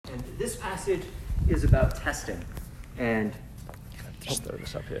this passage is about testing. And Just throw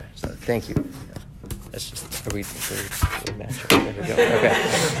this up here. thank you. That's just are we match? There we go. Okay.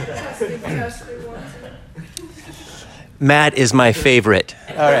 Matt is my favorite.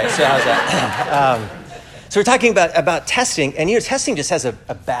 All right, so how's that? So we're talking about testing, and testing just has a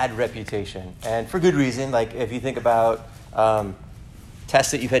bad reputation, and for good reason. Like if you think about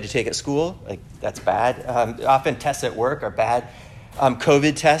tests that you've had to take at school, like that's bad. Often tests at work are bad.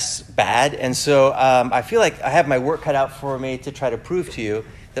 COVID tests, bad. And so I feel like I have my work cut out for me to try to prove to you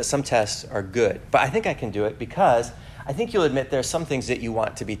that some tests are good. But I think I can do it because I think you'll admit there are some things that you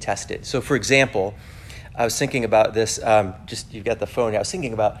want to be tested. So for example, I was thinking about this, you've got the phone. I was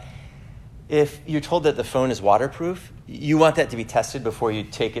thinking about if you're told that the phone is waterproof, you want that to be tested before you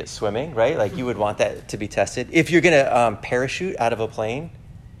take it swimming, right? Like you would want that to be tested. If you're going to parachute out of a plane,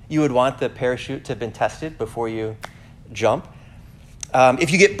 you would want the parachute to have been tested before you jump.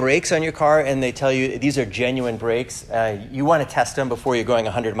 If you get brakes on your car and they tell you these are genuine brakes, you want to test them before you're going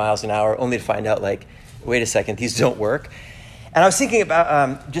 100 miles an hour, only to find out, like, wait a second, these don't work. And I was thinking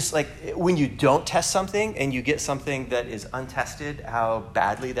about just like when you don't test something and you get something that is untested, how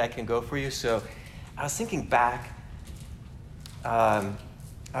badly that can go for you. So I was thinking back, I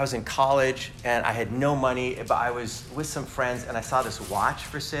was in college and I had no money, but I was with some friends and I saw this watch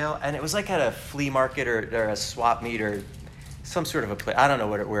for sale. And it was like at a flea market or a swap meet or some sort of a place. I don't know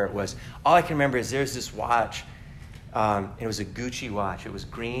where it was. All I can remember is there's this watch. It was a Gucci watch. It was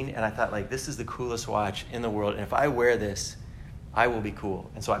green. And I thought, like, this is the coolest watch in the world. And if I wear this, I will be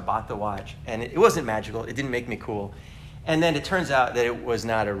cool. And so I bought the watch. And it wasn't magical. It didn't make me cool. And then it turns out that it was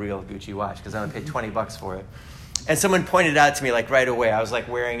not a real Gucci watch because I only paid $20 for it. And someone pointed it out to me, like, right away. I was, like,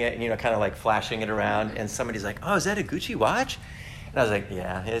 wearing it and, kind of, like, flashing it around. And somebody's like, oh, is that a Gucci watch? And I was like,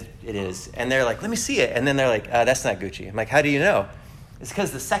 yeah, it is. And they're like, let me see it. And then they're like, that's not Gucci. I'm like, how do you know? It's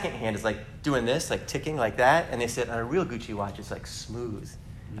because the second hand is, like, doing this, like, ticking like that. And they said, on a real Gucci watch, it's, like, smooth.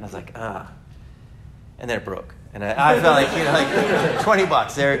 And I was like, And then it broke. And I felt like, like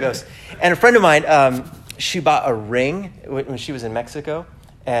 $20, there it goes. And a friend of mine, she bought a ring when she was in Mexico,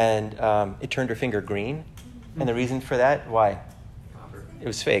 and it turned her finger green. And the reason for that, why? Copper. It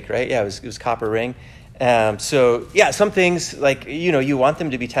was fake, right? Yeah, it was copper ring. So, yeah, some things, like, you want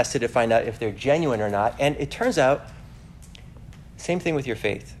them to be tested to find out if they're genuine or not. And it turns out, same thing with your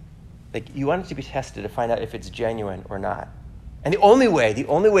faith. Like, you want it to be tested to find out if it's genuine or not. And the only way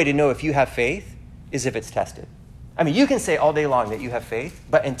to know if you have faith is if it's tested. I mean, you can say all day long that you have faith,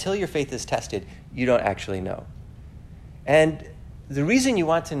 but until your faith is tested, you don't actually know. And the reason you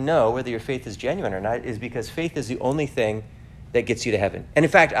want to know whether your faith is genuine or not is because faith is the only thing that gets you to heaven. And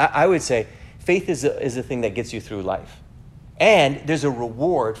in fact, I would say faith is the thing that gets you through life. And there's a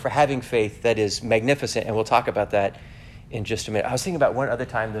reward for having faith that is magnificent, and we'll talk about that in just a minute. I was thinking about one other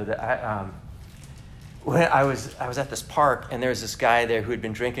time, though, that when I was at this park, and there was this guy there who had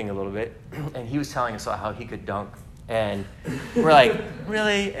been drinking a little bit, and he was telling us how he could dunk. And we're like,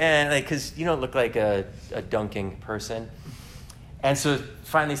 really? And like, because you don't look like a dunking person. And so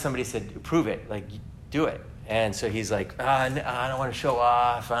finally somebody said, prove it, like, do it. And so he's like, I don't want to show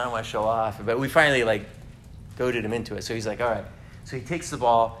off. But we finally, like, goaded him into it. So he's like, all right. So he takes the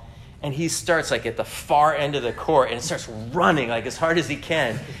ball, and he starts, like, at the far end of the court, and starts running, like, as hard as he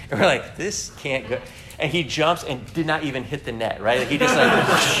can. And we're like, this can't go. And he jumps and did not even hit the net, right? Like, he just,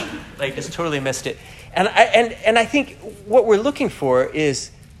 like just totally missed it. And I think what we're looking for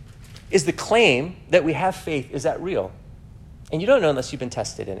is the claim that we have faith. Is that real? And you don't know unless you've been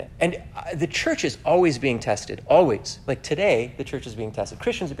tested in it. And the church is always being tested, always. Like today, the church is being tested.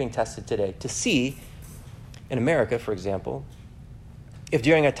 Christians are being tested today to see, in America, for example, if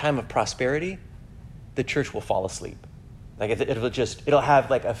during a time of prosperity, the church will fall asleep. Like it'll have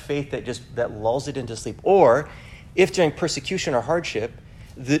like a faith that lulls it into sleep. Or if during persecution or hardship,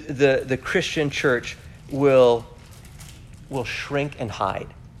 the Christian church will shrink and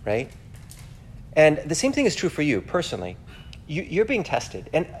hide, right? And the same thing is true for you personally. You're being tested.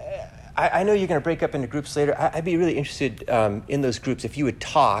 And I know you're going to break up into groups later. I'd be really interested in those groups if you would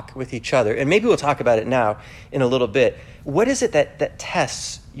talk with each other. And maybe we'll talk about it now in a little bit. What is it that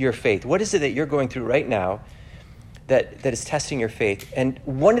tests your faith? What is it that you're going through right now that is testing your faith? And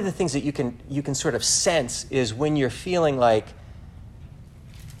one of the things that you can sort of sense is when you're feeling like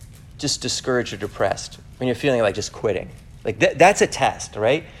just discouraged or depressed, when you're feeling like just quitting. Like that's a test,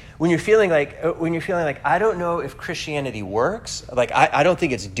 right? When you're feeling like I don't know if Christianity works, like I don't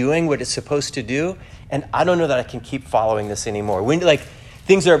think it's doing what it's supposed to do, and I don't know that I can keep following this anymore. When like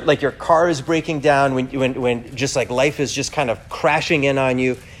things are like your car is breaking down, when just like life is just kind of crashing in on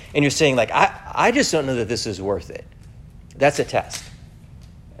you, and you're saying like I just don't know that this is worth it. That's a test.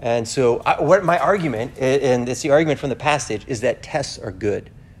 And so what my argument, and it's the argument from the passage, is that tests are good.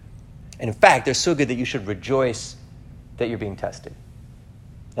 And in fact, they're so good that you should rejoice that you're being tested.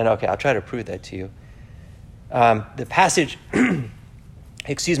 And okay, I'll try to prove that to you. The passage, that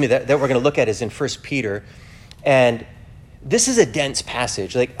we're going to look at is in 1 Peter. And this is a dense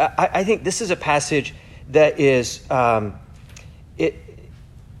passage. Like I think this is a passage that is, it's going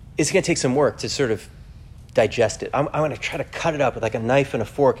to take some work to sort of digest it. I'm going to try to cut it up with like a knife and a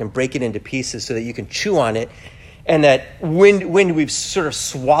fork and break it into pieces so that you can chew on it. And that when we've sort of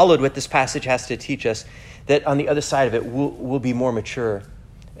swallowed what this passage has to teach us, that on the other side of it, we'll be more mature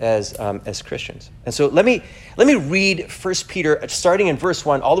as Christians. And so let me read 1 Peter, starting in verse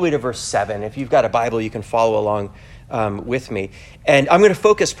 1 all the way to verse 7. If you've got a Bible, you can follow along with me. And I'm going to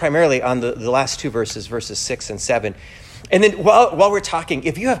focus primarily on the last two verses 6 and 7. And then while we're talking,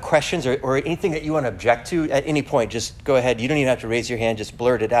 if you have questions or anything that you want to object to at any point, just go ahead. You don't even have to raise your hand, just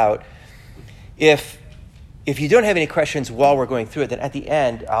blurt it out. If you don't have any questions while we're going through it, then at the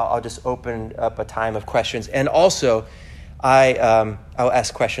end, I'll just open up a time of questions. And also, I'll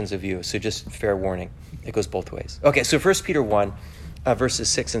ask questions of you. So just fair warning. It goes both ways. Okay, so 1 Peter 1, verses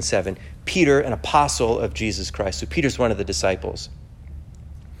 6 and 7. Peter, an apostle of Jesus Christ. So Peter's one of the disciples.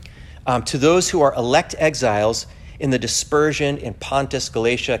 To those who are elect exiles in the dispersion in Pontus,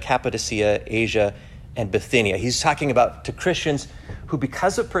 Galatia, Cappadocia, Asia, and Bithynia. He's talking about to Christians who,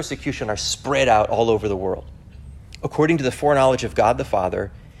 because of persecution, are spread out all over the world, according to the foreknowledge of God the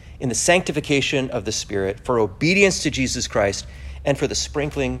Father, in the sanctification of the Spirit, for obedience to Jesus Christ, and for the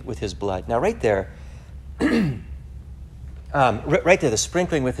sprinkling with his blood. Now, right there, the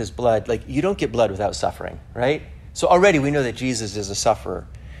sprinkling with his blood, like you don't get blood without suffering, right? So already we know that Jesus is a sufferer.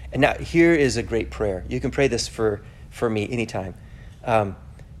 And now here is a great prayer. You can pray this for me anytime.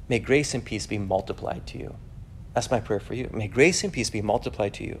 May grace and peace be multiplied to you. That's my prayer for you. May grace and peace be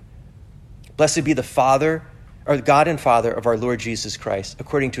multiplied to you. Blessed be the Father, or the God and Father of our Lord Jesus Christ,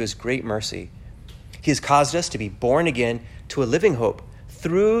 according to his great mercy. He has caused us to be born again to a living hope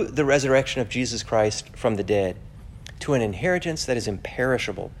through the resurrection of Jesus Christ from the dead, to an inheritance that is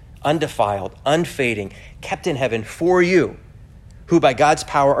imperishable, undefiled, unfading, kept in heaven for you, who by God's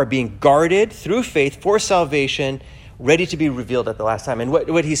power are being guarded through faith for salvation, ready to be revealed at the last time. And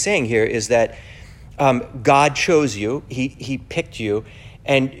what he's saying here is that God chose you, he picked you,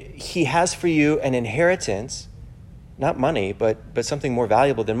 and he has for you an inheritance, not money, but something more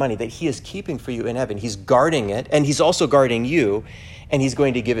valuable than money, that he is keeping for you in heaven. He's guarding it, and he's also guarding you, and he's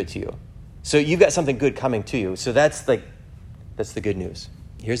going to give it to you. So you've got something good coming to you. So that's the good news.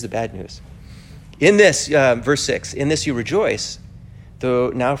 Here's the bad news. In this, verse 6, in this you rejoice,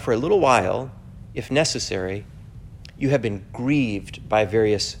 though now for a little while, if necessary, you have been grieved by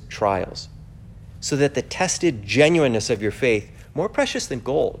various trials, so that the tested genuineness of your faith, more precious than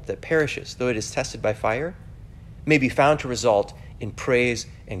gold that perishes, though it is tested by fire, may be found to result in praise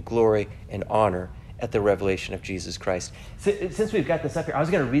and glory and honor at the revelation of Jesus Christ. Since we've got this up here, I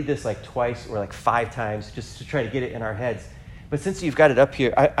was going to read this like twice or like 5 times just to try to get it in our heads. But since you've got it up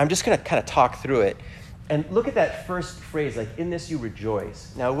here, I'm just going to kind of talk through it. And look at that first phrase, like, in this you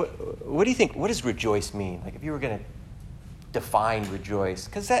rejoice. Now, what do you think, what does rejoice mean? Like, if you were going to define rejoice,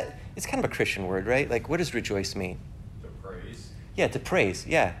 because it's kind of a Christian word, right? Like, what does rejoice mean? To praise. Yeah, to praise.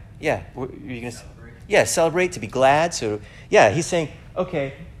 Yeah. What, you're gonna celebrate. Yeah, celebrate, to be glad. So, yeah, he's saying,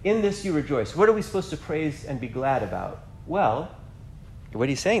 okay, in this you rejoice. What are we supposed to praise and be glad about? Well, what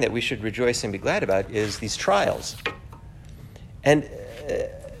he's saying that we should rejoice and be glad about is these trials. And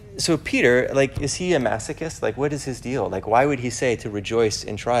so Peter, like, is he a masochist? Like, what is his deal? Like, why would he say to rejoice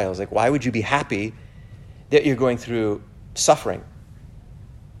in trials? Like, why would you be happy that you're going through suffering?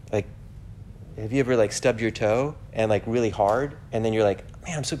 Like, have you ever, like, stubbed your toe and, like, really hard? And then you're like,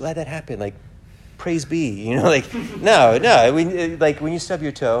 man, I'm so glad that happened. Like, praise be, you know? Like, no. When you stub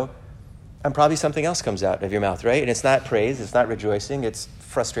your toe, and probably something else comes out of your mouth, right? And it's not praise, it's not rejoicing, it's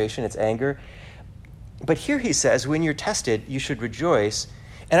frustration, it's anger. But here he says, when you're tested, you should rejoice.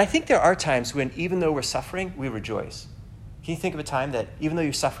 And I think there are times when, even though we're suffering, we rejoice. Can you think of a time that, even though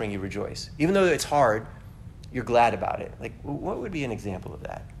you're suffering, you rejoice? Even though it's hard, you're glad about it. Like, what would be an example of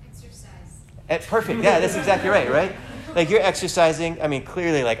that? Exercise. Perfect. Yeah, that's exactly right, right? Like, you're exercising. I mean,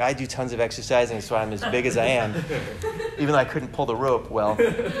 clearly, like, I do tons of exercising, so I'm as big as I am, even though I couldn't pull the rope well.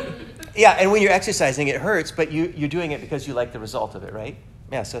 Yeah, and when you're exercising, it hurts, but you're doing it because you like the result of it, right?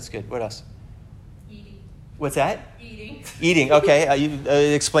 Yeah, so that's good. What else? Eating. What's that? Eating. Okay. You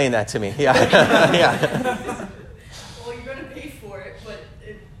explain that to me. Yeah. Yeah. Well, you're going to pay for it, but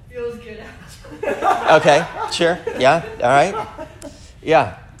it feels good after. Okay, sure. Yeah, all right.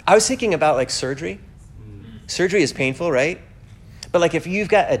 Yeah. I was thinking about, like, surgery. Surgery is painful, right? But like if you've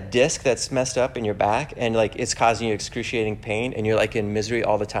got a disc that's messed up in your back and like it's causing you excruciating pain and you're like in misery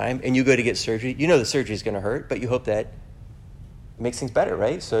all the time and you go to get surgery, you know the surgery is going to hurt, but you hope that it makes things better,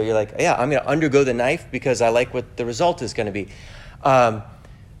 right? So you're like, yeah, I'm going to undergo the knife because I like what the result is going to be.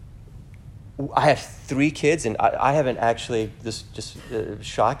 I have 3 kids, and I haven't actually, this just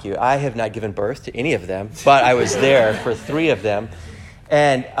shock you, I have not given birth to any of them, but I was there for 3 of them.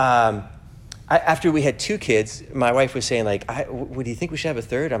 And after we had 2 kids, my wife was saying, like, do you think we should have a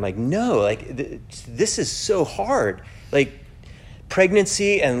third? I'm like, no, like, this is so hard. Like,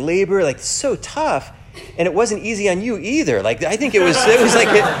 pregnancy and labor, like, so tough. And it wasn't easy on you either. Like, I think it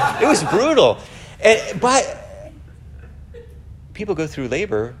was brutal. But people go through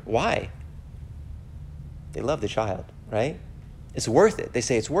labor. Why? They love the child, right? It's worth it. They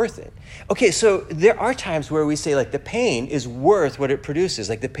say it's worth it. Okay, so there are times where we say, like, the pain is worth what it produces.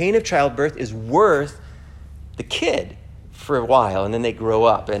 Like, the pain of childbirth is worth the kid for a while, and then they grow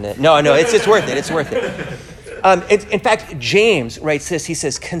up. And no, it's worth it. It's worth it. In fact, James writes this. He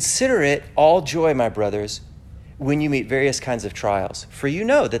says, "Consider it all joy, my brothers, when you meet various kinds of trials. For you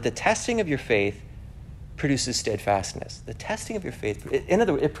know that the testing of your faith produces steadfastness." The testing of your faith, in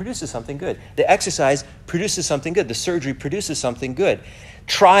other words, it produces something good. The exercise produces something good. The surgery produces something good.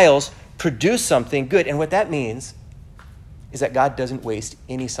 Trials produce something good. And what that means is that God doesn't waste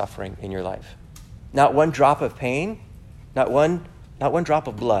any suffering in your life. Not one drop of pain, not one drop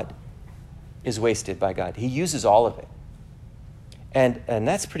of blood is wasted by God. He uses all of it. And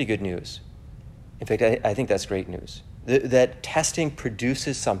that's pretty good news. In fact, I think that's great news. That testing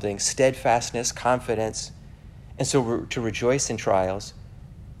produces something, steadfastness, confidence, and so we're to rejoice in trials.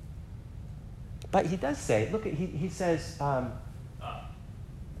 But he does say, look, he says,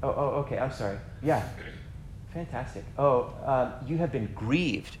 okay, I'm sorry. Yeah, fantastic. You have been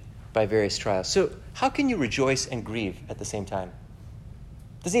grieved by various trials. So how can you rejoice and grieve at the same time?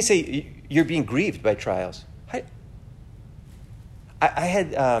 Doesn't he say you're being grieved by trials? I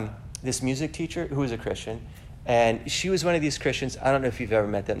had this music teacher who was a Christian, and she was one of these Christians, I don't know if you've ever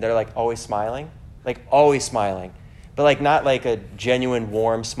met them, they're like always smiling, but like not like a genuine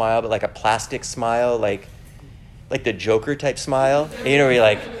warm smile, but like a plastic smile, like the Joker type smile, you know, where you're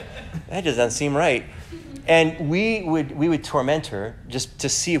like, that just doesn't seem right. And we would torment her just to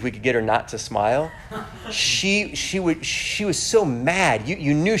see if we could get her not to smile. She was so mad.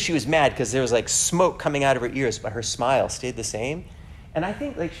 You knew she was mad because there was like smoke coming out of her ears, but her smile stayed the same. And I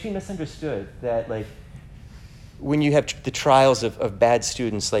think like she misunderstood that like when you have the trials of bad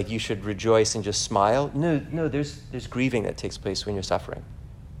students, like you should rejoice and just smile. No, there's grieving that takes place when you're suffering.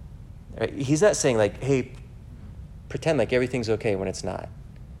 Right? He's not saying like, hey, pretend like everything's okay when it's not.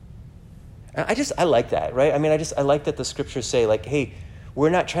 I like that, right? I mean, I like that the scriptures say like, hey, we're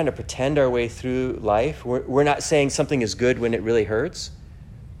not trying to pretend our way through life. We're not saying something is good when it really hurts.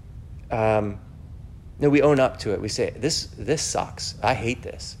 No, we own up to it. We say, this sucks. I hate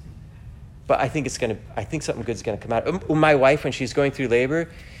this. But I think something good is going to come out. My wife, when she's going through labor,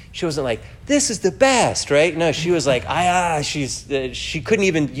 she wasn't like, this is the best, right? No, she was like, she couldn't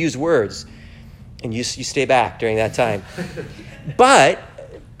even use words. And you stay back during that time. But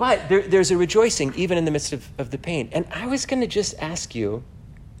there's a rejoicing even in the midst of the pain. And I was going to just ask you,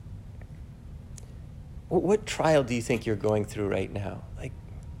 what trial do you think you're going through right now? Like,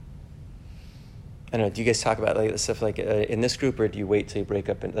 I don't know, do you guys talk about like stuff like in this group, or do you wait till you break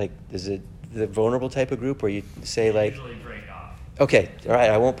up? And like, is it the vulnerable type of group where you say like... usually break off. Okay, all right,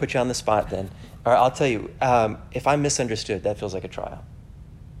 I won't put you on the spot then. All right, I'll tell you, if I'm misunderstood, that feels like a trial.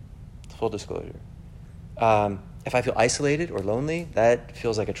 Full disclosure. If I feel isolated or lonely, that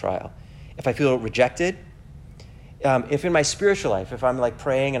feels like a trial. If I feel rejected, if in my spiritual life, if I'm like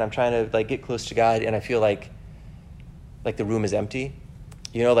praying and I'm trying to like get close to God and I feel like the room is empty,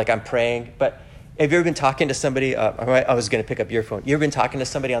 you know, like I'm praying, but have you ever been talking to somebody, I was going to pick up your phone. You ever been talking to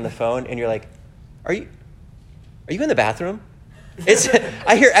somebody on the phone and you're like, are you in the bathroom?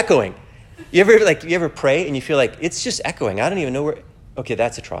 I hear echoing. You ever pray and you feel like it's just echoing. I don't even know where, okay,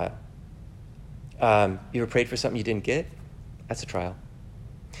 that's a trial. You ever prayed for something you didn't get? That's a trial.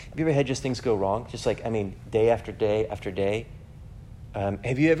 Have you ever had just things go wrong? Just like, day after day after day.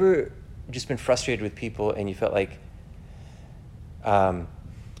 Have you ever just been frustrated with people and you felt like,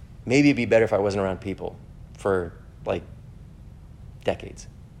 maybe it'd be better if I wasn't around people for like decades?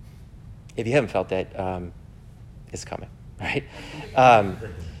 If you haven't felt that, it's coming, right?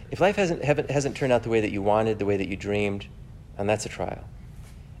 If life hasn't turned out the way that you wanted, the way that you dreamed, and that's a trial.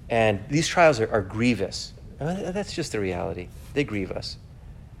 And these trials are grievous. That's just the reality. They grieve us.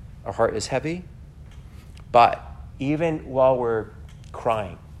 Our heart is heavy, but even while we're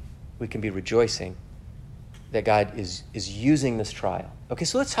crying, we can be rejoicing that God is using this trial. Okay,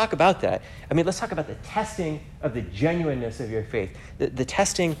 so let's talk about that. Let's talk about the testing of the genuineness of your faith. The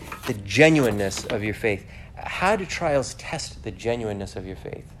testing the genuineness of your faith. How do trials test the genuineness of your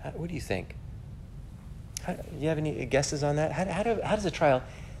faith? What do you think? Do you have any guesses on that? How does a trial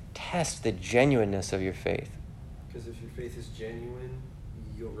test the genuineness of your faith? Because if your faith is genuine,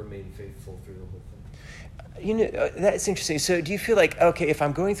 you'll remain faithful through the whole thing. That's interesting. So do you feel like, okay, if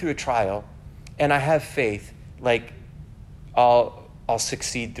I'm going through a trial and I have faith, like I'll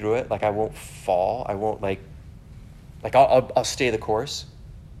succeed through it, like I won't fall, I won't I'll stay the course?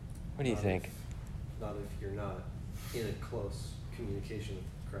 What do you think? Not if you're not in a close communication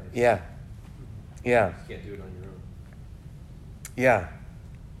with Christ. Yeah. You can't do it on your own. Yeah.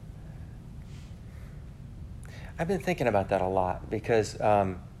 I've been thinking about that a lot because,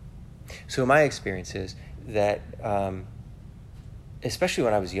 so my experience is that, especially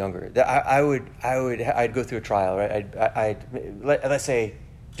when I was younger, that I'd go through a trial, right? Let's say,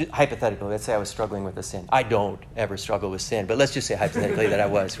 hypothetically, let's say I was struggling with a sin. I don't ever struggle with sin, but let's just say hypothetically that I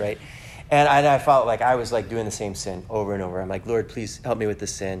was, right? And I felt like I was like doing the same sin over and over. I'm like, Lord, please help me with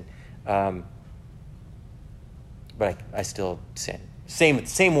this sin. But I still sin.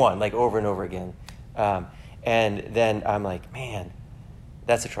 Same one, like over and over again. And then I'm like, man,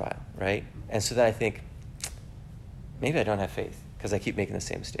 that's a trial, right? And so then I think, maybe I don't have faith because I keep making the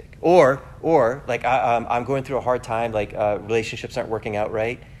same mistake. Or like I'm going through a hard time, like relationships aren't working out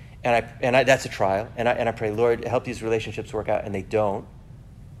right, and that's a trial. And I pray, Lord, help these relationships work out, and they don't.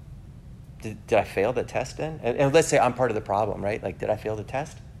 Did I fail the test then? And let's say I'm part of the problem, right? Like, did I fail the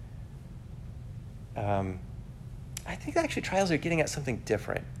test? I think actually trials are getting at something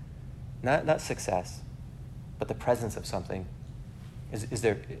different. Not success, but the presence of something. Is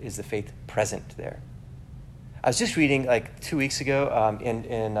the faith present there? I was just reading like 2 weeks ago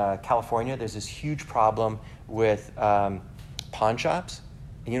in California. There's this huge problem with pawn shops.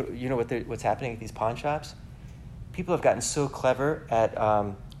 And you know what's happening at these pawn shops? People have gotten so clever at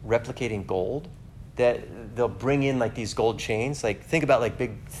replicating gold that they'll bring in like these gold chains. Like think about like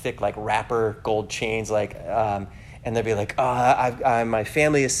big, thick, like wrapper gold chains. Like and they'll be like, my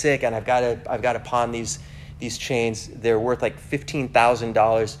family is sick, and I've got to pawn these chains. They're worth like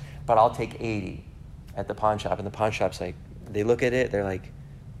 $15,000, but I'll take $80 at the pawn shop. And the pawn shop's like, they look at it, they're like,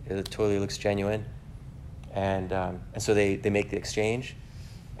 it totally looks genuine, and so they make the exchange,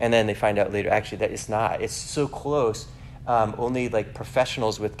 and then they find out later actually that it's not. It's so close. Only like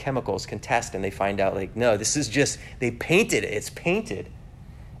professionals with chemicals can test, and they find out like, no, this is just, they painted it. It's painted.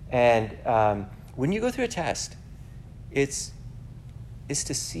 And when you go through a test, it's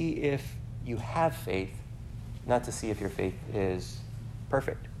to see if you have faith, not to see if your faith is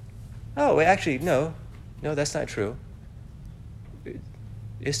perfect. Oh, wait, actually, no, that's not true.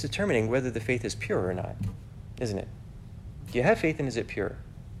 It's determining whether the faith is pure or not, isn't it? Do you have faith, and is it pure?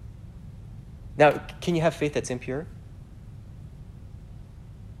 Now, can you have faith that's impure?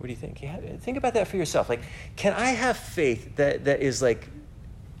 What do you think? Think about that for yourself. Like, can I have faith that is like,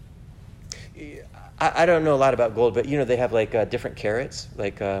 I don't know a lot about gold, but they have like different carats.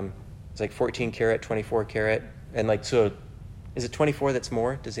 Like it's like 14 karat, 24 karat, and like, so is it 24 that's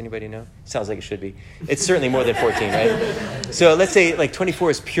more? Does anybody know? Sounds like it should be. It's certainly more than 14, right? So let's say like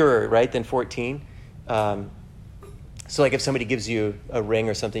 24 is purer, right, than 14. So like if somebody gives you a ring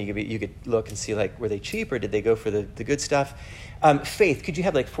or something, you could look and see like, were they cheap or did they go for the good stuff? Faith, could you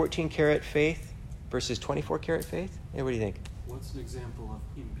have like 14 karat faith versus 24 karat faith? Yeah, what do you think? What's an example of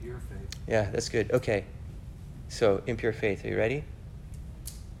impure faith? Yeah, that's good. Okay. So impure faith, are you ready?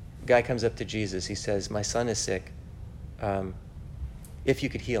 Guy comes up to Jesus. He says, my son is sick. If you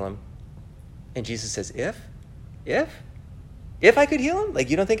could heal him. And Jesus says, if I could heal him? Like,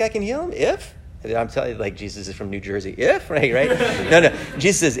 you don't think I can heal him? If? I'm telling you, like, Jesus is from New Jersey. If, right? No.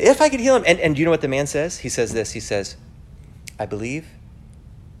 Jesus says, if I could heal him. And do you know what the man says? He says this. He says, I believe,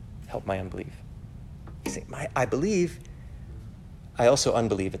 help my unbelief. He's saying, I believe, I also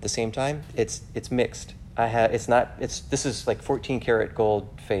unbelieve at the same time. It's mixed. This is like 14 karat gold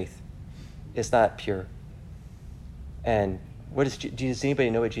faith. It's not pure. And does anybody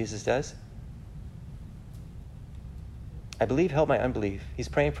know what Jesus does? I believe, help my unbelief. He's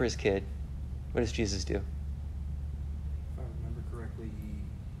praying for his kid. What does Jesus do? If I remember correctly, he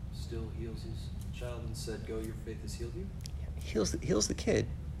still heals his child and said, go, your faith has healed you? Heals the kid.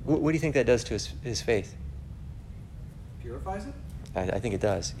 What do you think that does to his faith? Purifies it? I think it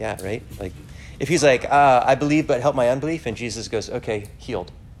does. Yeah, right? Like, if he's like, I believe, but help my unbelief, and Jesus goes, okay,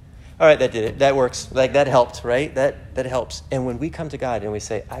 healed. All right, that did it. That works. Like, that helped, right? That helps. And when we come to God and we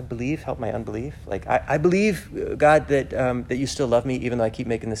say, I believe, help my unbelief. Like, I believe, God, that you still love me even though I keep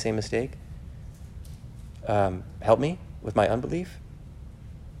making the same mistake. help me with my unbelief?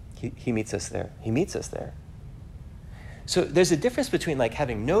 He meets us there. He meets us there. So there's a difference between like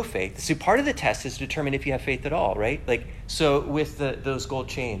having no faith. So part of the test is to determine if you have faith at all, right? Like, so with those gold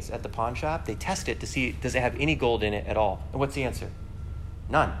chains at the pawn shop, they test it to see, does it have any gold in it at all? And what's the answer?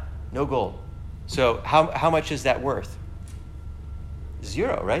 None. No gold. So how much is that worth?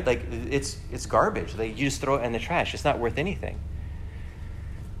 0, right? Like it's garbage. Like you just throw it in the trash. It's not worth anything.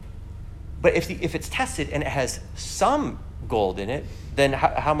 But if it's tested and it has some gold in it, then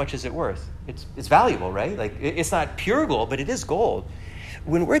how much is it worth? It's valuable, right? Like it's not pure gold, but it is gold.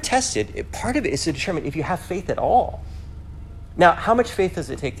 When we're tested, part of it is to determine if you have faith at all. Now, how much faith does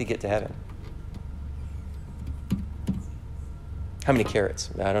it take to get to heaven? How many carrots?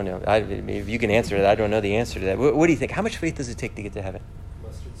 I don't know. If you can answer that, I don't know the answer to that. What do you think? How much faith does it take to get to heaven?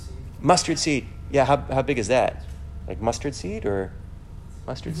 Mustard seed. Mustard seed. Yeah, how big is that? Like mustard seed or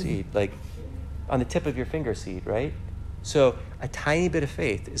mustard seed? Like on the tip of your finger seed, right? So a tiny bit of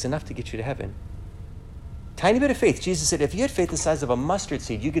faith is enough to get you to heaven. Tiny bit of faith. Jesus said, if you had faith the size of a mustard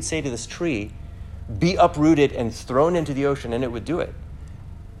seed, you could say to this tree, be uprooted and thrown into the ocean, and it would do it.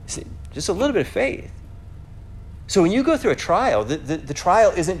 See, just a little bit of faith. So when you go through a trial, the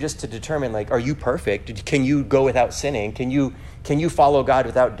trial isn't just to determine, like, are you perfect? Can you go without sinning? Can you follow God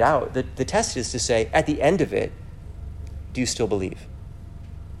without doubt? The test is to say, at the end of it, do you still believe?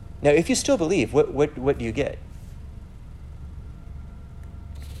 Now, if you still believe, what do you get?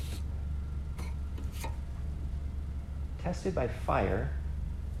 Tested by fire,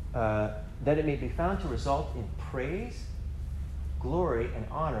 that it may be found to result in praise, glory, and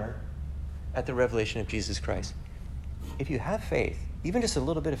honor at the revelation of Jesus Christ. If you have faith, even just a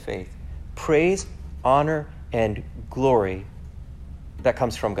little bit of faith, praise, honor, and glory, that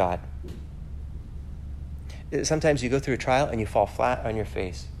comes from God. Sometimes you go through a trial and you fall flat on your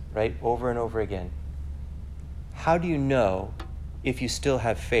face, right? Over and over again. How do you know if you still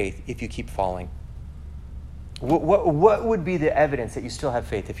have faith if you keep falling? What would be the evidence that you still have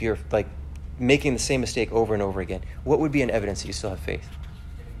faith if you're like making the same mistake over and over again? What would be an evidence that you still have faith?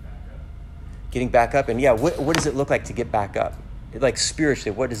 Getting back up. And yeah, what does it look like to get back up? Like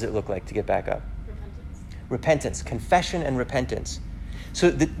spiritually, what does it look like to get back up? Repentance. Confession and repentance. So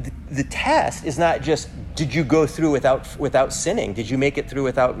the test is not just, did you go through without sinning? Did you make it through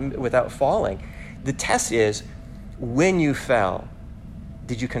without falling? The test is, when you fell,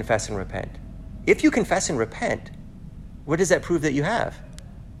 did you confess and repent? If you confess and repent, what does that prove that you have?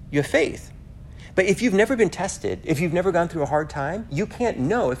 You have faith. But if you've never been tested, if you've never gone through a hard time, you can't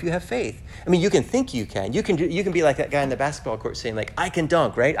know if you have faith. I mean, you can think you can. You can be like that guy in the basketball court saying, like, I can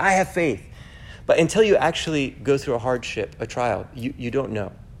dunk, right? I have faith. But until you actually go through a hardship, a trial, you don't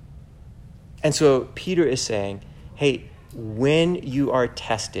know. And so Peter is saying, hey, when you are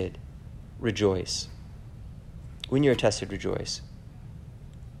tested, rejoice. When you're tested, rejoice.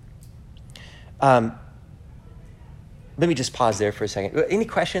 Let me just pause there for a second. Any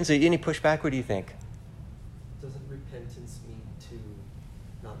questions? Any pushback? What do you think? Doesn't repentance mean to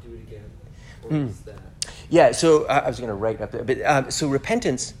not do it again? Or is that? Yeah, so I was going to write up there. But so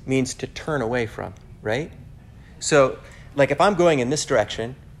repentance means to turn away from, right? So like if I'm going in this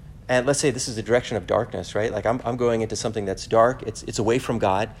direction, and let's say this is the direction of darkness, right? Like I'm going into something that's dark. It's away from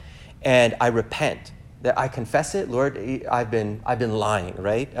God. And I repent. That I confess it, Lord, I've been lying,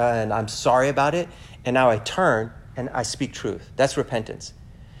 right? And I'm sorry about it. And now I turn and I speak truth. That's repentance.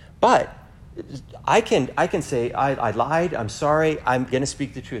 But I can say, I lied, I'm sorry, I'm going to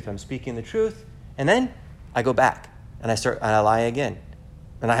speak the truth. I'm speaking the truth. And then I go back and I lie again.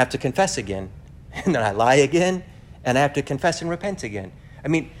 And I have to confess again. And then I lie again. And I have to confess and repent again. I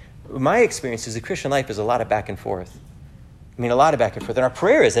mean, my experience as a Christian life is a lot of back and forth. I mean, a lot of back and forth. And our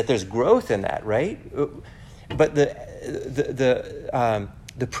prayer is that there's growth in that, right? But the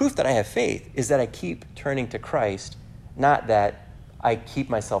proof that I have faith is that I keep turning to Christ, not that I keep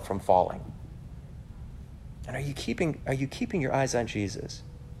myself from falling. And are you keeping your eyes on Jesus?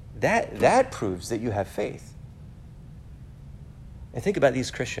 That proves that you have faith. And think about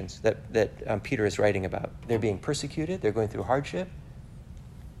these Christians that Peter is writing about. They're being persecuted. They're going through hardship.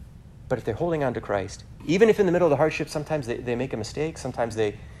 But if they're holding on to Christ, even if in the middle of the hardship, sometimes they make a mistake. Sometimes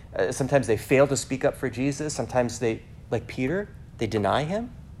they fail to speak up for Jesus. Sometimes they, like Peter, they deny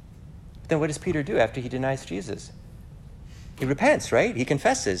him. But then what does Peter do after he denies Jesus? He repents, right? He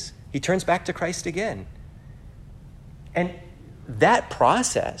confesses. He turns back to Christ again. And that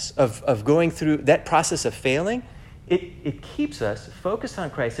process of going through, that process of failing, it keeps us focused on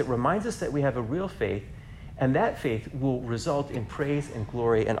Christ. It reminds us that we have a real faith, and that faith will result in praise and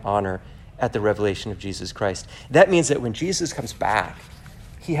glory and honor at the revelation of Jesus Christ. That means that when Jesus comes back,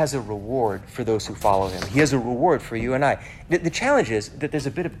 he has a reward for those who follow him. He has a reward for you and I. The challenge is that there's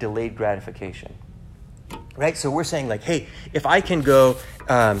a bit of delayed gratification, right? So we're saying like, hey, if I can go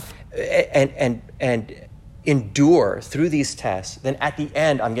and endure through these tests, then at the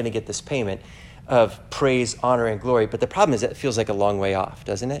end I'm going to get this payment of praise, honor, and glory. But the problem is that it feels like a long way off,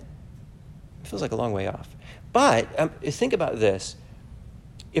 doesn't it? It feels like a long way off. But think about this.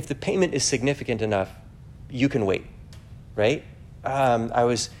 If the payment is significant enough, you can wait, right? I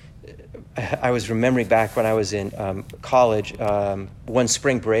was remembering back when I was in college, one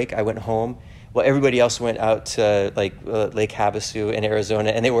spring break, I went home. Well, everybody else went out to Lake Havasu in Arizona,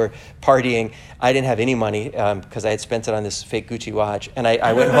 and they were partying. I didn't have any money because I had spent it on this fake Gucci watch, and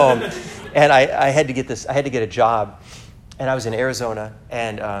I went home, and I had to get a job, and I was in Arizona,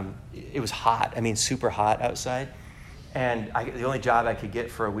 and it was hot. I mean, super hot outside, and the only job I could get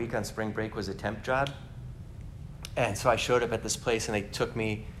for a week on spring break was a temp job, and so I showed up at this place, and they took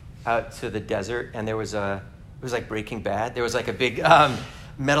me out to the desert, and it was like Breaking Bad. There was like a big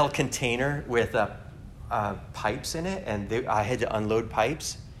metal container with pipes in it, and I had to unload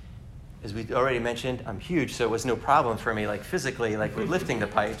pipes. As we already mentioned, I'm huge, so it was no problem for me, like physically, like with lifting the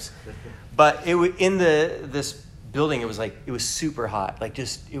pipes. But in this building, it was super hot,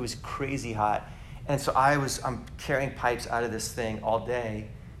 it was crazy hot. And so I'm carrying pipes out of this thing all day,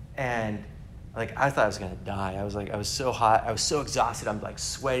 and I thought I was gonna die. I was so hot, I was so exhausted. I'm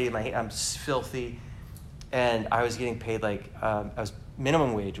sweaty, I'm filthy, and I was getting paid I was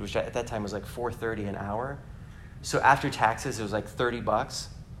minimum wage, which at that time was $4.30 an hour. So after taxes, it was $30,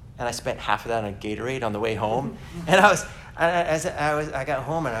 and I spent half of that on a Gatorade on the way home. And I got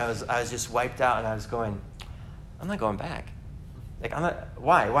home, and I was just wiped out, and I was going, I'm not going back. I'm not.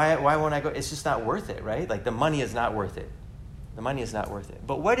 Why won't I go? It's just not worth it, right? The money is not worth it. The money is not worth it.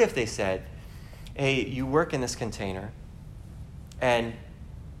 But what if they said, hey, you work in this container, and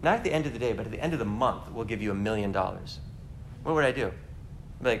not at the end of the day, but at the end of the month, we'll give you $1 million. What would I do?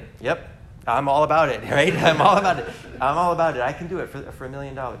 Yep, I'm all about it, right? I'm all about it. I can do it for $1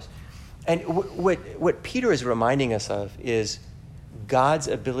 million. And what Peter is reminding us of is God's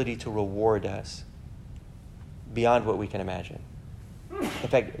ability to reward us beyond what we can imagine. In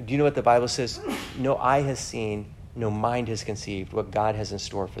fact, do you know what the Bible says? No eye has seen, no mind has conceived what God has in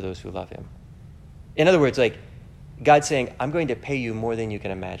store for those who love him. In other words, God's saying, I'm going to pay you more than you can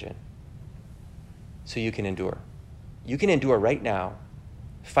imagine so you can endure. You can endure right now.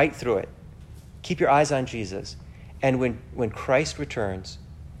 Fight through it. Keep your eyes on Jesus. And when Christ returns,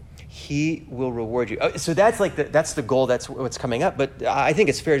 he will reward you. So that's that's the goal. That's what's coming up. But I think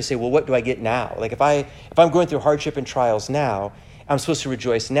it's fair to say, well, what do I get now? If I'm going through hardship and trials now, I'm supposed to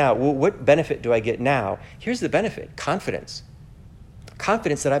rejoice now. Well, what benefit do I get now? Here's the benefit: confidence.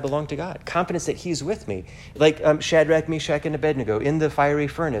 Confidence that I belong to God. Confidence that he's with me. Shadrach, Meshach, and Abednego in the fiery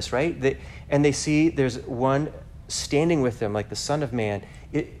furnace, right? And they see there's one standing with them like the Son of Man.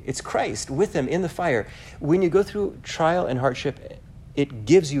 It's Christ with them in the fire. When you go through trial and hardship, it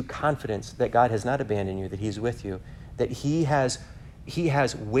gives you confidence that God has not abandoned you, that he's with you, that he has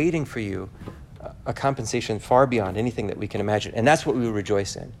waiting for you a compensation far beyond anything that we can imagine. And that's what we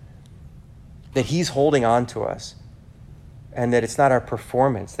rejoice in. That he's holding on to us, and that it's not our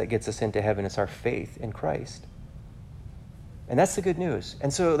performance that gets us into heaven, it's our faith in Christ. And that's the good news.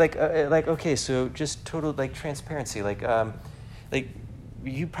 And so okay, so just total transparency.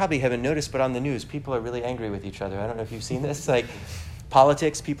 You probably haven't noticed, but on the news, people are really angry with each other. I don't know if you've seen this.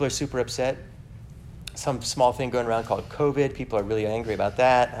 Politics, people are super upset. Some small thing going around called COVID, people are really angry about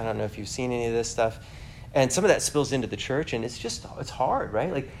that. I don't know if you've seen any of this stuff. And some of that spills into the church, and it's hard,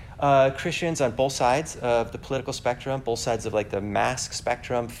 right? Christians on both sides of the political spectrum, both sides of the mask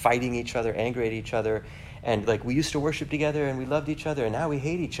spectrum, fighting each other, angry at each other. And we used to worship together and we loved each other, and now we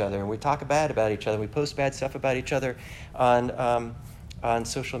hate each other and we talk bad about each other. We post bad stuff about each other on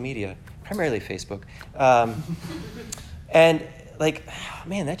social media, primarily Facebook. And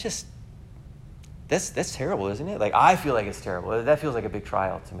man, that's terrible, isn't it? I feel like it's terrible. That feels like a big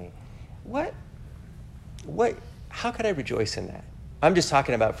trial to me. How could I rejoice in that? I'm just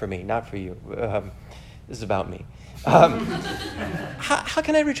talking about for me, not for you. This is about me. How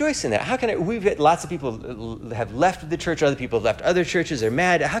can I rejoice in that? We've had lots of people have left the church, other people have left other churches, they're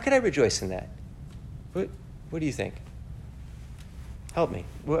mad. How can I rejoice in that? What do you think? Help me.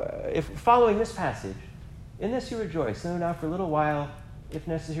 If following this passage, in this you rejoice, though now for a little while, if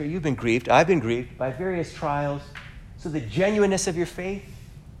necessary. You've been grieved, I've been grieved by various trials, so the genuineness of your faith,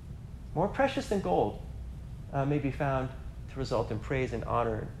 more precious than gold, may be found to result in praise and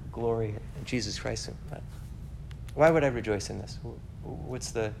honor and glory in Jesus Christ. Why would I rejoice in this?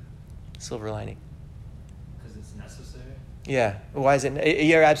 What's the silver lining? Because it's necessary. Yeah. Why is it?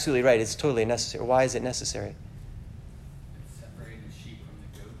 You're absolutely right. It's totally necessary. Why is it necessary? It's separating the sheep from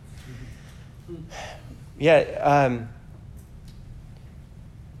the goats.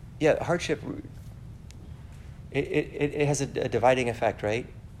 Yeah. Hardship. It has a dividing effect, right?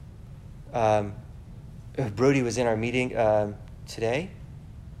 Brody was in our meeting today,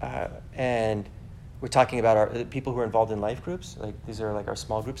 and we're talking about the people who are involved in life groups. Like these are like our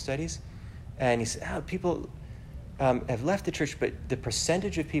small group studies, and he said, people have left the church, but the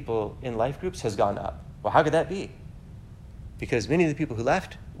percentage of people in life groups has gone up. Well, how could that be? Because many of the people who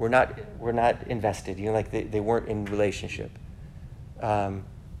left were not invested. Like they weren't in relationship.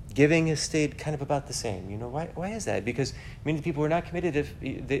 Giving has stayed kind of about the same. Why is that? Because many people were not committed.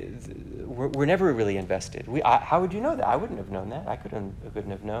 We're never really invested. How would you know that? I wouldn't have known that. I couldn't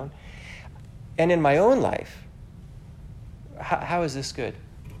have known. And in my own life, how is this good?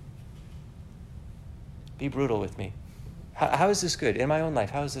 Be brutal with me. How is this good? In my own life,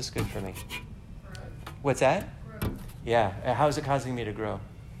 how is this good for me? Growth. What's that? Growth. Yeah. How is it causing me to grow?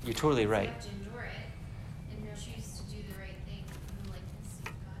 You're totally right. You have to endure it and choose to do the right thing in the likeness of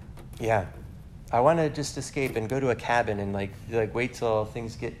God. Yeah. I want to just escape and go to a cabin and like wait till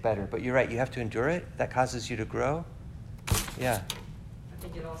things get better. But you're right. You have to endure it. That causes you to grow. Yeah. I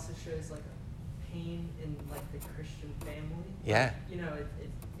think it also shows like a pain in like the Christian family. Yeah.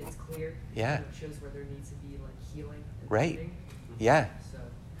 It's clear. Yeah. It shows where there needs to be like healing. And Right. mending. Yeah. So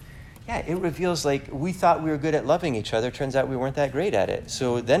Yeah, it reveals like we thought we were good at loving each other. Turns out we weren't that great at it.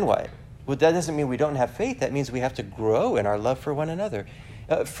 So then what? Well, that doesn't mean we don't have faith. That means we have to grow in our love for one another.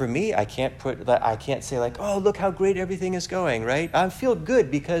 For me, I can't say like, oh, look how great everything is going, right? I feel good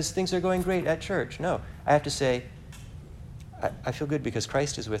because things are going great at church. No, I have to say, I feel good because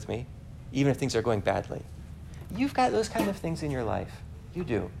Christ is with me, even if things are going badly. You've got those kind of things in your life. You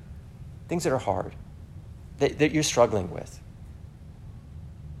do. Things that are hard, that you're struggling with.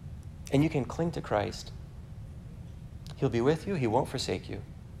 And you can cling to Christ. He'll be with you. He won't forsake you.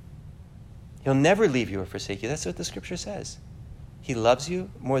 He'll never leave you or forsake you. That's what the scripture says. He loves you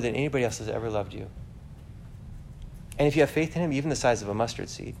more than anybody else has ever loved you. And if you have faith in him, even the size of a mustard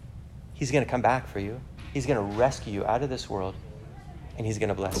seed, he's going to come back for you. He's going to rescue you out of this world, and he's going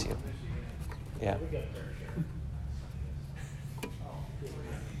to bless you. Yeah.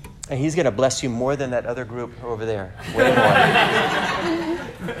 And he's going to bless you more than that other group over there. Way more.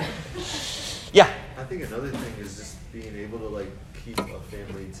 Yeah. I think another thing is just being able to like keep a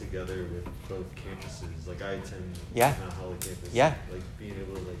family together with both campuses. Like I attend Mount Holly campus. Yeah. Like being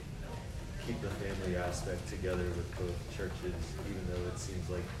able to like keep the family aspect together with both churches, even though it seems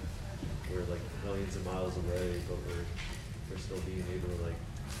like we're like millions of miles away, but we're still being able to like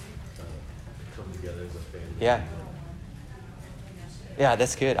come together as a family. Yeah. Yeah,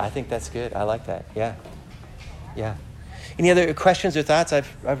 that's good. I think that's good. I like that. Yeah. Yeah. Any other questions or thoughts? I've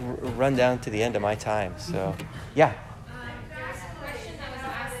run down to the end of my time. So, yeah. There's a question that was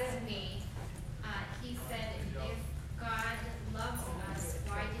asked to me. He said, if God loves us,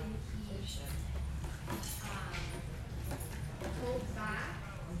 why didn't he hold back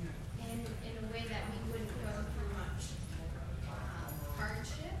in a way that we wouldn't go through much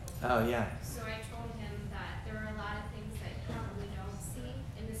hardship? Oh, yeah. So I told him that there are a lot of things that you probably don't see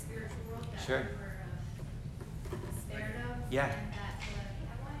in the spiritual world that Sure. we were spared of. Yeah. And that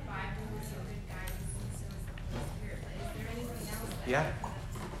the Bible was a good guidance, and so is the Holy Spirit. But is there anything else that Yeah.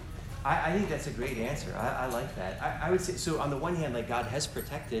 I think that's a great answer. I like that. I would say, so on the one hand, like God has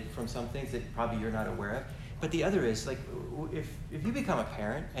protected from some things that probably you're not aware of. But the other is, like, if you become a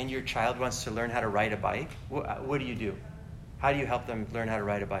parent and your child wants to learn how to ride a bike, what do you do? How do you help them learn how to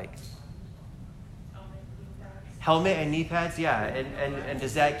ride a bike? Helmet and knee pads, yeah. And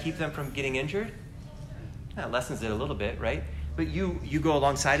does that keep them from getting injured? That lessens it a little bit, right? But you go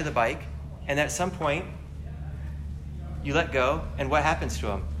alongside of the bike, and at some point, you let go, and what happens to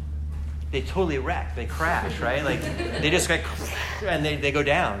them? They totally wreck. They crash, right? Like, they just like, and they go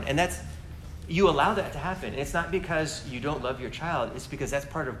down. And you allow that to happen. It's not because you don't love your child. It's because that's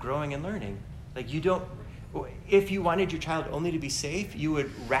part of growing and learning. Like, if you wanted your child only to be safe, you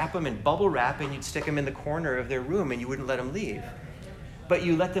would wrap them in bubble wrap, and you'd stick them in the corner of their room, and you wouldn't let them leave. But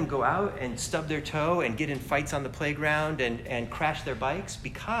you let them go out and stub their toe and get in fights on the playground and crash their bikes,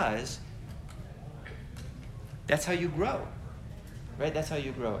 because that's how you grow, right? That's how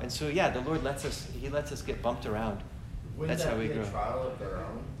you grow. And so, yeah, the Lord lets us get bumped around. Wouldn't That's how we that be grow. a trial of their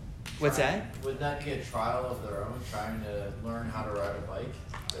own? What's that? Would that be a trial of their own, trying to learn how to ride a bike?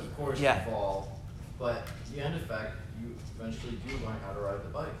 Of course Yeah. you fall, but the end effect, you eventually do learn how to ride the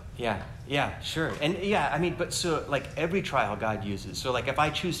bike. Yeah, sure. And but so like every trial God uses. So like if I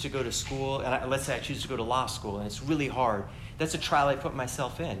choose to go to school, and let's say I choose to go to law school, and it's really hard, that's a trial I put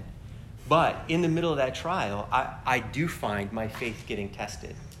myself in. But in the middle of that trial, I do find my faith getting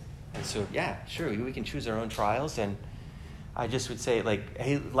tested. And so, yeah, sure, we can choose our own trials. And I just would say, like,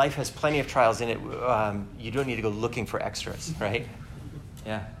 hey, life has plenty of trials in it. You don't need to go looking for extras, right?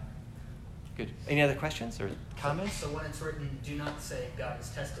 Yeah. Good. Any other questions or comments? So when it's written, do not say God is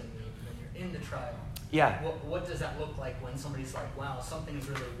testing me when you're in the trial. Yeah. What does that look like when somebody's like, wow, something's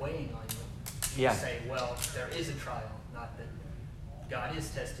really weighing on you? Yeah. You say, well, there is a trial, not that God is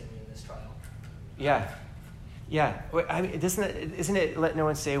testing me in this trial. Yeah. Yeah. I mean, isn't it let no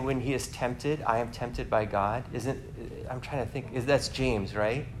one say when he is tempted, I am tempted by God? I'm trying to think. That's James,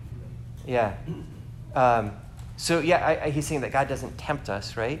 right? Yeah. He's saying that God doesn't tempt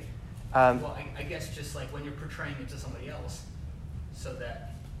us, right? Well, I guess just like when you're portraying it to somebody else, so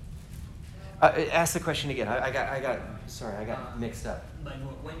that. Ask the question again. I got mixed up. Like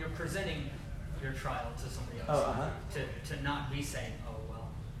when you're presenting your trial to somebody else, to not be saying, oh well,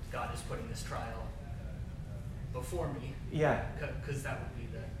 God is putting this trial before me. Yeah. Because that would be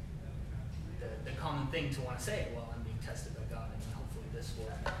the common thing to want to say. Well, I'm being tested by God, and hopefully this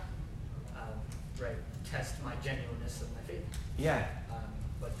will test my genuineness of my faith. Yeah.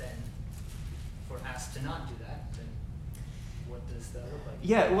 But then, if we're asked to not do that, then what does that look like?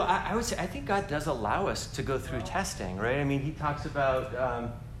 Yeah. Well, I would say I think God does allow us to go through testing, right? I mean, He talks about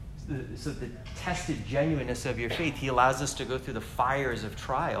the tested genuineness of your faith. He allows us to go through the fires of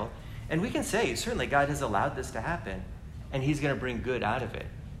trial. And we can say, certainly God has allowed this to happen, and He's going to bring good out of it.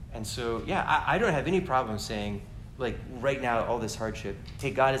 And so, I don't have any problem saying, like, right now, all this hardship,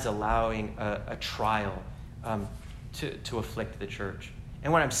 hey, God is allowing a trial to afflict the church.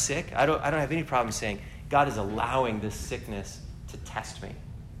 And when I'm sick, I don't have any problem saying, God is allowing this sickness to test me.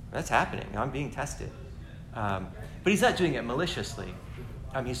 That's happening. I'm being tested. But He's not doing it maliciously.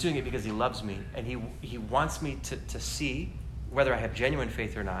 He's doing it because He loves me, and He wants me to see whether I have genuine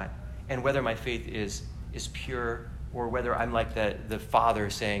faith or not, and whether my faith is pure, or whether I'm like the Father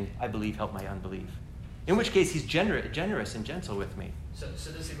saying, I believe, help my unbelief. In which case, He's generous and gentle with me. So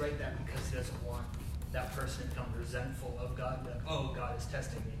does He write that because He doesn't want that person to become resentful of God? Like, oh, God is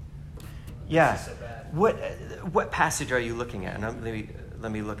testing me. Yeah. This is so bad. What passage are you looking at? And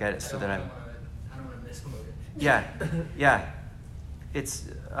let me look at it so that I'm... I don't want to misquote it. Yeah. It's...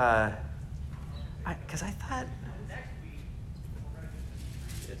 because I thought...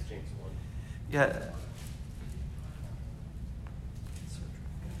 It's James 1. Yeah.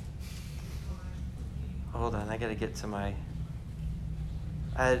 Hold on, I got to get to my...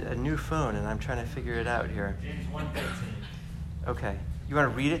 I had a new phone, and I'm trying to figure it out here. James 1:13. Okay. You want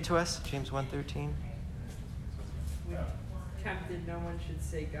to read it to us? James 1:13? When tempted, no one should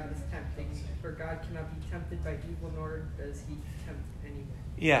say God is tempting, for God cannot be tempted by evil, nor does He tempt anyone.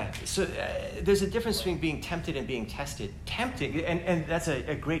 Yeah, so there's a difference between being tempted and being tested. Tempting, and that's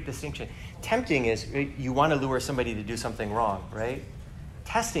a great distinction. Tempting is you want to lure somebody to do something wrong, right?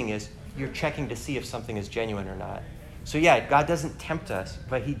 Testing is you're checking to see if something is genuine or not. So yeah, God doesn't tempt us,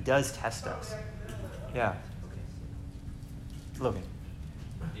 but He does test us. Yeah. Logan.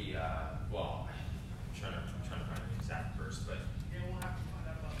 Well, I'm trying to find the exact verse, but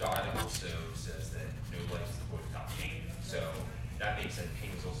God also says that no life is the void without pain. So that being said,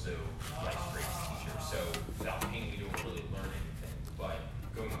 pain is also life's greatest teacher. So without pain, we don't really learn anything. But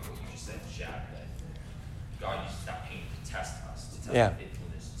going off what you just said, Shad, that God uses that pain to test us, to test our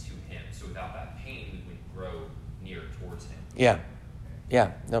faithfulness to Him. So without that pain, we would grow near towards Him. Yeah.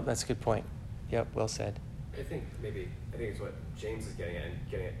 Nope, that's a good point. Yep, well said. I think it's what James is getting at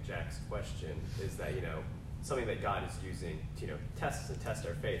Jack's question is that, something that God is using to, test us and test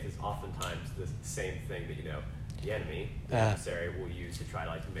our faith is oftentimes the same thing that, the enemy, the adversary, will use to try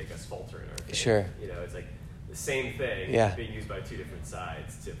to make us falter in our faith. Sure. It's like the same thing being used by two different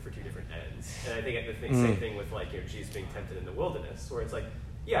sides for two different ends. And I think the same thing with Jesus being tempted in the wilderness, where it's like,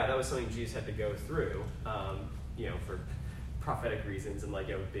 yeah, that was something Jesus had to go through, for prophetic reasons and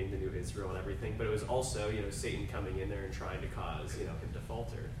being the new Israel and everything, but it was also Satan coming in there and trying to cause him to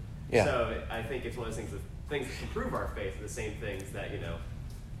falter. Yeah. So I think it's one of those things that improve our faith are the same things that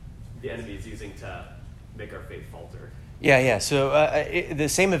the enemy is using to make our faith falter. Yeah. So the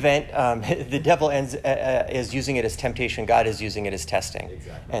same event, the devil is using it as temptation. God is using it as testing.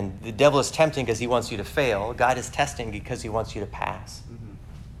 Exactly. And the devil is tempting because he wants you to fail. God is testing because He wants you to pass. Mm-hmm.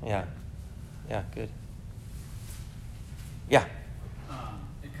 Yeah. Good. Yeah.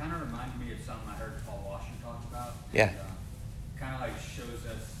 It kind of reminded me of something I heard Paul Washer talk about. Yeah. Kind of shows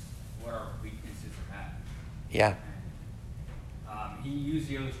us what our weaknesses are at. Yeah. he used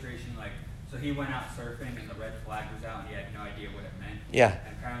the illustration like, so he went out surfing and the red flag was out and he had no idea what it meant. Yeah.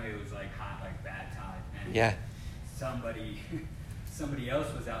 And apparently it was like hot, like bad tide. And yeah. Somebody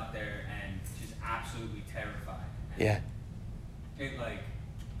else was out there and just absolutely terrified. And yeah. It like,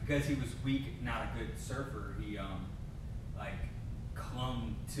 because he was weak, not a good surfer, he like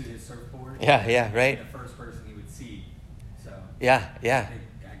clung to his surfboard. Yeah, right. The first person he would see. So yeah.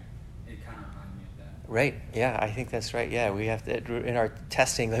 It kind of reminded me of that. Right. Yeah, I think that's right. Yeah, we have to, in our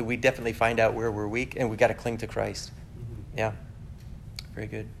testing, like, we definitely find out where we're weak, and we got to cling to Christ. Mm-hmm. Yeah. Very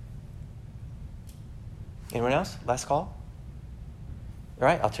good. Anyone else? Last call? All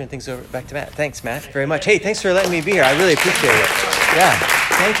right, I'll turn things over back to Matt. Thanks, Matt, very much. Hey, thanks for letting me be here. I really appreciate it. Yeah,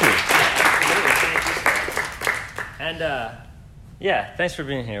 thank you. And yeah, thanks for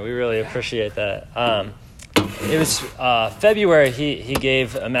being here. We really appreciate that. It was February. He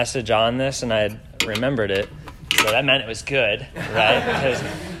gave a message on this, and I had remembered it, so that meant it was good, right? Because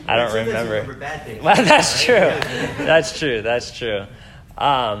I don't remember bad things. Well, that's true. That's true.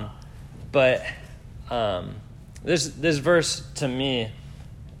 But this verse to me,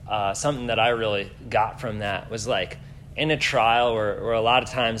 something that I really got from that was like, in a trial or a lot of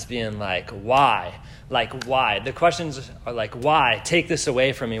times being like, why? Like, why? The questions are like, why? Take this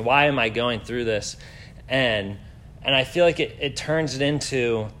away from me. Why am I going through this? And I feel like it turns it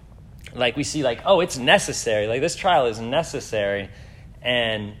into, like, we see like, oh, it's necessary. Like, this trial is necessary.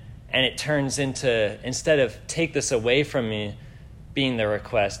 And it turns into, instead of take this away from me being the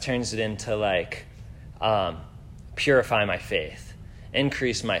request, turns it into like, purify my faith,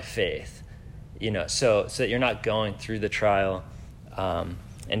 increase my faith, so that you're not going through the trial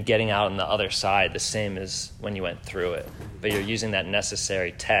and getting out on the other side the same as when you went through it, but you're using that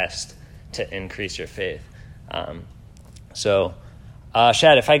necessary test to increase your faith.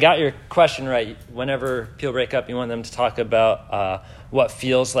 Shad, if I got your question right, whenever people break up, you want them to talk about what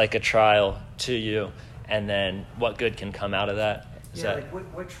feels like a trial to you, and then what good can come out of that.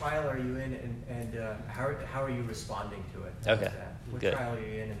 What trial are you in, and how are you responding to it? Okay. What Good. trial are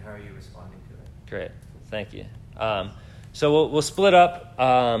you in, and how are you responding to it? Great, thank you. So we'll split up.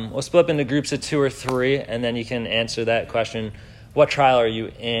 We'll split up into groups of 2 or 3, and then you can answer that question: what trial are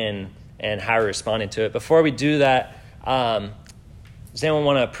you in, and how are you responding to it? Before we do that, does anyone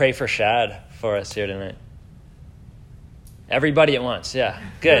want to pray for Shad for us here tonight? Everybody at once, yeah.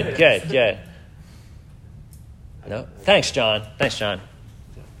 Good. No, thanks, John.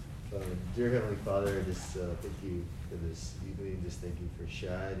 Dear Heavenly Father, I just thank you for this evening. Just thank you for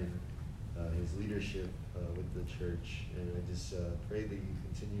Shad and his leadership with the church. And I just pray that you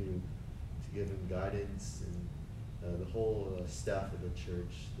continue to give him guidance and the whole staff of the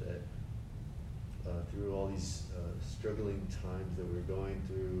church, that through all these struggling times that we're going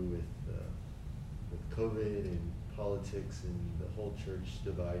through with COVID and politics and the whole church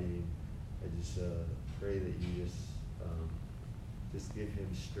dividing, I just pray that you just give him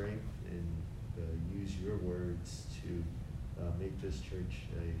strength and use your words to make this church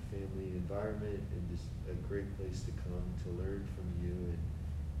a family environment and just a great place to come to learn from you. And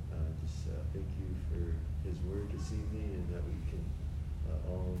just thank you for his word this evening, and that we can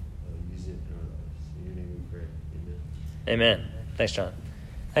all use it in our lives. In your name we pray. Amen. Amen. Thanks, John.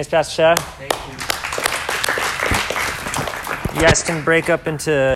 Thanks, Pastor Shad. Thank you. You guys can break up into